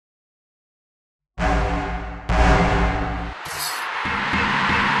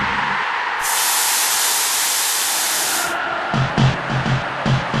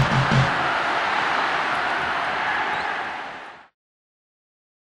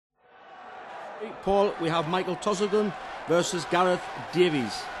Paul, we have Mickael Tozolgan versus Gareth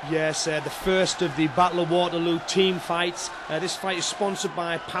Davies. Yes, the first of the Battle of Waterloo team fights. This fight is sponsored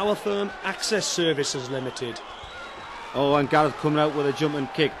by Power Firm Access Services Limited. Oh, and Gareth coming out with a jumping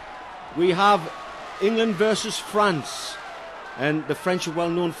kick. We have England versus France. And the French are well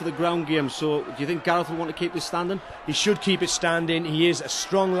known for the ground game, so do you think Gareth will want to keep this standing? He should keep it standing. He is a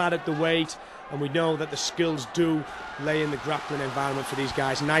strong lad at the weight, and we know that the skills do lay in the grappling environment for these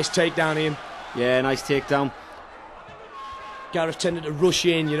guys. Nice takedown, Ian. Yeah, nice takedown. Gareth tended to rush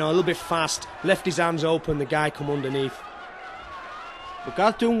in, you know, a little bit fast, left his hands open, the guy come underneath. But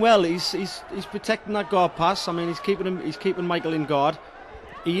Gareth doing well. He's protecting that guard pass. I mean, he's keeping Mickael in guard.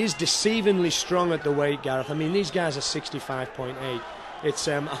 He is deceivingly strong at the weight, Gareth. I mean, these guys are 65.8. It's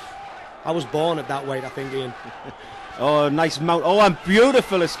I was born at that weight, I think, Ian. Oh, nice mount. Oh, and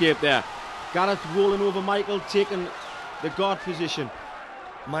beautiful escape there. Gareth rolling over Mickael, taking the guard position.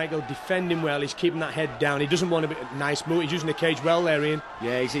 Mickael defending well. He's keeping that head down. He doesn't want to be a nice move. He's using the cage well there, Ian.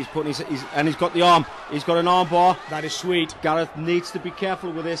 Yeah, he's putting and he's got the arm. He's got an arm bar. That is sweet. Gareth needs to be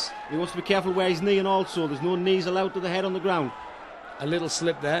careful with this. He wants to be careful where he's kneeing also. There's no knees allowed to the head on the ground. A little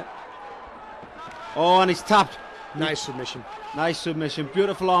slip there. Oh, and he's tapped. Nice submission. Nice submission.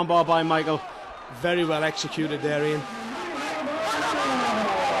 Beautiful armbar by Mickael. Very well executed there, Ian.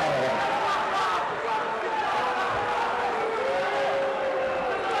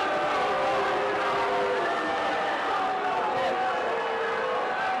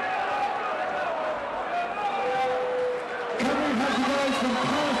 Can we have the guys from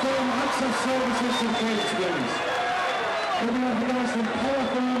Power Firm Access Services to the cage, please? Can we have the guys from Power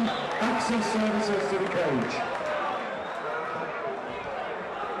Firm Access Services to the cage?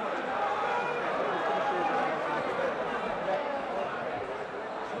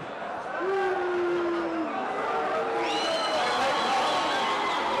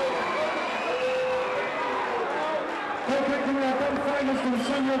 Okay, can we have them finalists from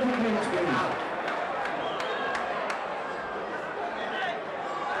Senior of the cage, please?